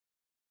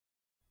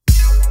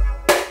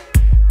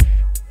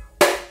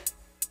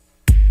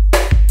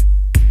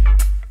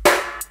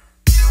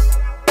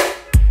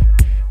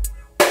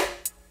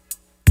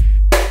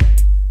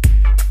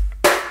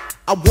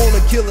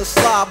killer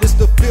slob. It's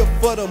the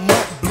 5th of the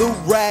month. Blue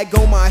rag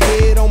on my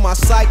head, on my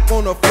psych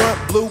on the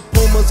front. Blue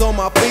Pumas on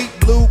my feet,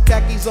 blue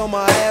khakis on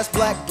my ass.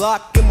 Black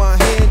Glock in my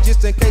hand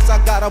just in case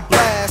I got a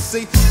blast.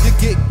 See, you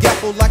get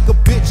gaffled like a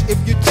bitch if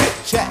you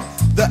chit-chat.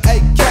 The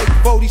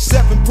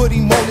AK-47 put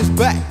him on his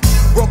back.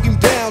 Broke him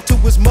down to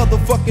his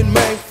motherfucking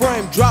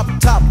mainframe. Drop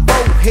top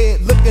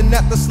forehead looking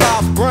at the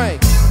slob's brain.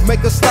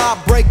 Make a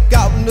slob break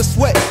out in the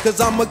sweat, cause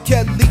I'm a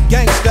Kelly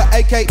gangster,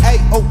 aka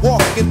a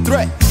walking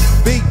threat.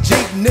 BG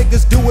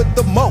niggas do it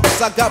the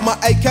most. I got my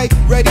AK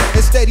ready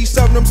and steady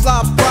serving them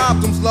slobs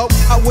problems low.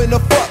 I win a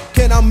fuck,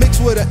 can I mix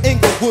with an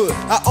Inglewood?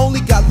 I only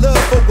got love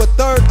for a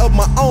third of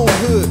my own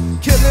hood.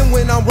 Killing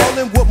when I'm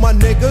rolling with my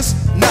niggas.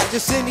 Not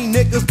just any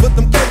niggas, but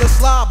them killer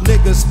slob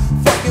niggas.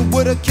 Fucking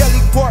with a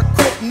Kelly Park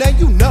Crip, now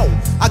you know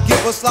I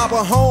give a slob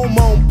a home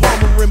on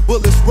Palmer and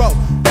Bullets Row.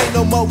 Ain't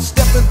no more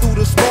stepping through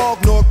the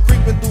smog, nor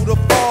creeping through the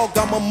fog.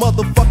 I'm a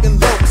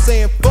motherfucking low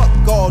saying fuck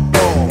all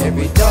dog.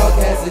 Every dog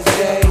has his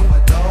day.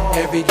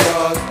 Every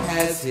dog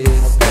has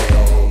his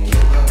day.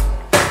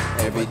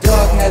 Every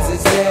dog has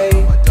his day.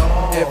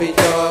 Every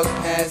dog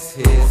has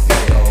his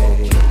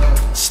day.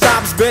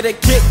 Slobs better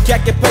kick,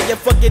 cat can pay your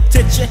fucking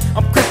attention.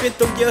 I'm creeping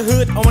through your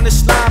hood on a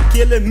slob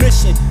killing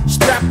mission.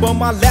 Strap on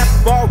my lap,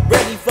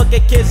 already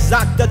fucking kids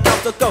out the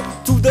out to go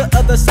to the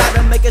other side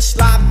and make a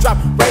slob drop.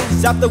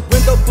 Raise out the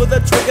window, pull the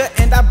trigger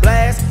and I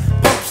blast.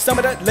 Pump some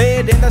of that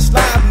lead in the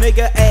slob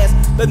nigga ass.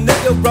 The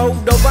nigga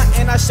rolled over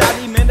and I shot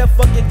him in the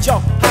fucking jaw.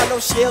 Hollow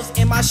shells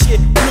in my shit,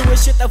 blew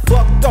his shit the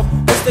fuck off.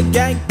 It's the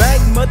gang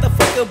bang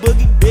motherfucker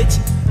boogie bitch.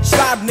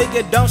 Slob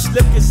nigga don't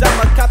slip cause I'm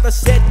a cop a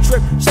set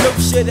trip. Snoop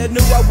shit I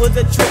knew I was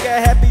a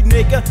trigger happy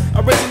nigga.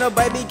 Original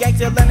baby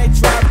gangster Atlantic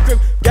tribe crip.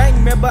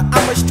 Gang member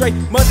I'm a straight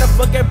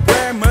motherfucking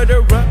brand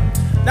murderer.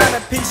 Not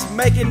a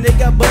peacemaking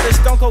nigga, but a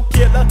stone cold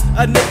killer.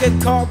 A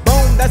nigga called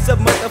Bone, that's a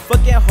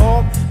motherfucking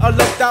hog. A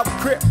looked out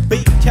crip,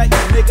 BK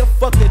nigga,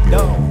 fuck it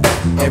dog.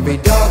 Every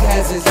dog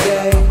has his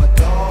day.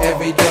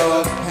 Every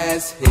dog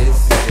has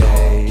his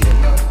day.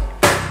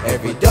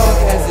 Every dog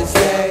has his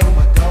day.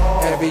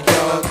 Every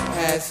dog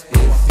has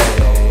his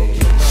day.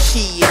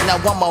 Shit, now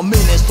I'm a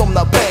menace from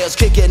the past,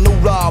 kicking new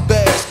raw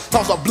bass.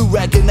 Toss a blue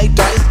rag in they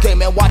dice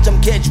game and watch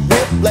them catch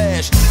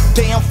whiplash.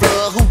 Damn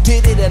flood, who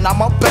did it and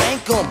I'ma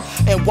bank 'em.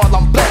 And while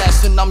I'm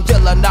blasting, I'm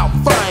yelling out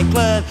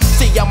Franklin.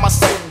 See, I'm a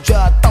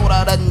soldier, thought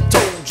I done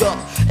told ya.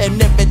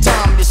 And every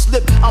time you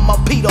slip, I'm a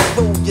Peter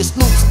Rule. Your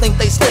snoops think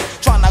they slick,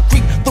 tryna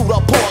creep through the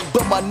park.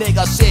 But my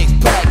nigga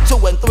 6-pack,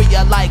 2 and 3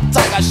 are like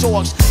tiger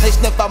sharks. They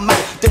sniff 'em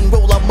out, then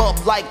roll 'em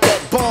up like that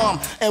bomb.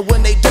 And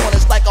when they doing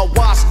it's like a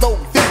wash low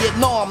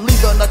Vietnam.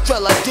 Leaving a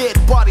trail of dead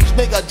bodies,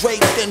 nigga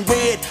draped in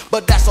red.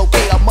 But that's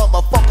okay, a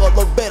motherfucker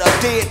look better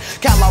dead.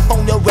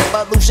 California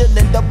Revolution,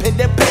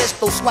 independent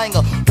pistol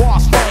slanger.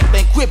 Boss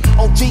Franklin, Crip,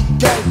 OG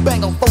gang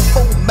banger.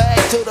 4-4 mag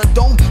to the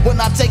dome. When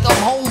I take 'em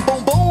home,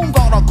 boom boom,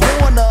 got a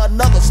corner,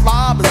 another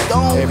slob is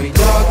gone. Every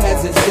dog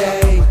has his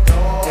day.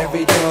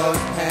 Every dog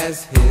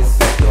has his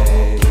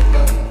day.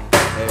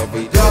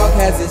 Every dog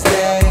has his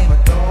day.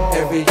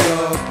 Every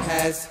dog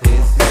has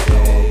his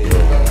day.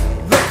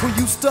 Look who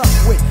you stuck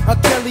with, a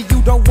Kelly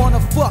you don't wanna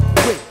fuck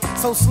with.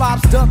 So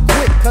slobs duck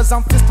quick, cause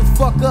I'm fist to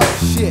fuck up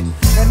shit.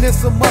 And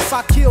it's a must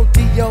I kill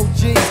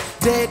DOGs.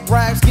 Dead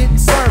rags getting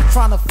served,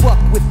 trying to fuck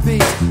with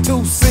these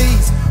 2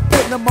 C's.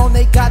 Putting them on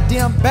they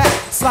goddamn back.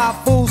 Slob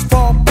fools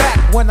fall back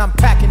when I'm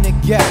packing the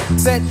gap.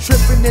 Said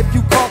tripping if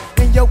you caught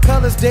in your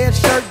colors. Dead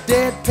shirt,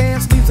 dead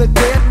pants, leaves a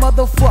dead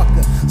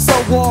motherfucker. So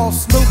all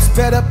snoops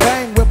better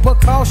bang with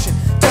precaution.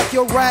 Tuck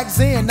your rags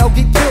in, don't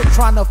get killed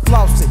trying to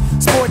floss it.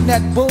 Sporting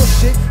that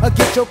bullshit or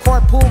get your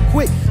car pulled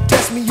quick.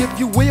 Test me if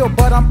you will,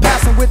 but I'm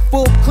passing with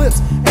full clips.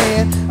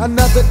 And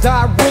another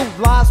Daru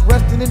lies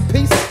resting in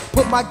pieces.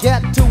 Put my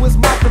gat to his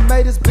mouth and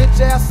made his bitch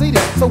ass eat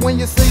it. So when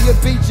you see a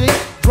BG,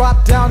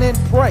 drop down and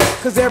pray,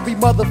 cause every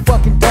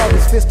motherfucking dog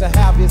is fit to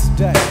have his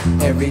day.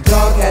 Every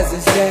dog has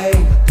his day.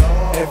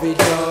 Every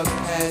dog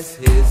has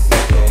his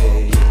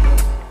day.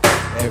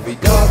 Every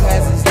dog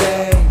has his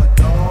day.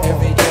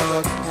 Every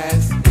dog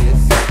has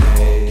his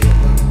day.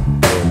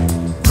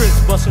 Crips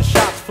busting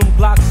shots from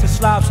Glocks and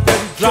slobs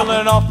steady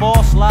drilling off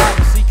all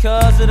slobs. See,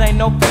 cuz it ain't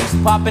no peace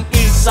poppin'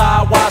 east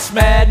side. Watch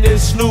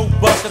madness, Snoop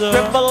Buster.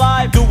 Crip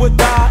alive, do or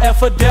die, F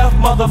for death,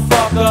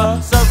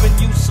 motherfucker. Serving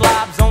you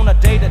slobs on a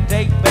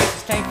day-to-day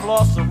basis. Can't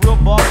floss a real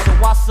boss, so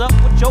what's up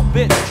with your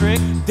bitch trick?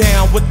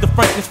 Down with the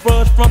Franklin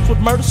Spurs, fronts with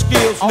murder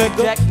skills, nigga.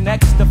 On deck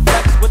next to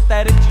flex with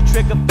that itchy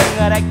trigger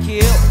finger that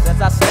kills.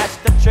 As I snatch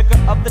the trigger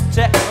of the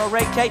tech or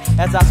AK,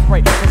 as I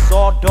spray, cause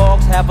all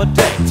dogs have a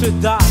day to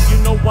die. You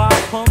know why,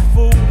 punk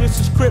fool? This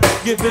is Crip.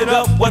 Give it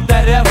up, what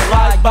that F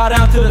like. Bow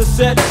down to the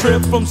set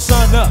trip from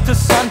sun up to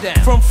sundown,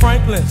 from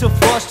Franklin to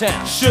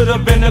Flushtown.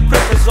 Should've been a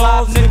Crip, as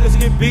all niggas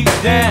get beat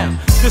down.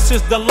 This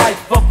is the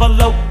life of a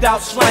loped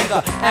out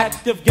slanger,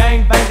 active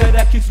gang banger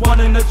that keeps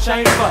one in the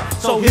chamber.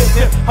 So hit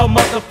her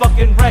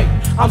motherfucking rate.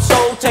 I'm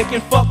soul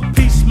taking, fuck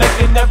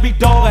peacemaking. Every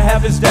dog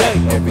have his day.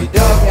 Every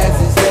dog has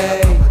his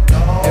day.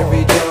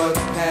 Every dog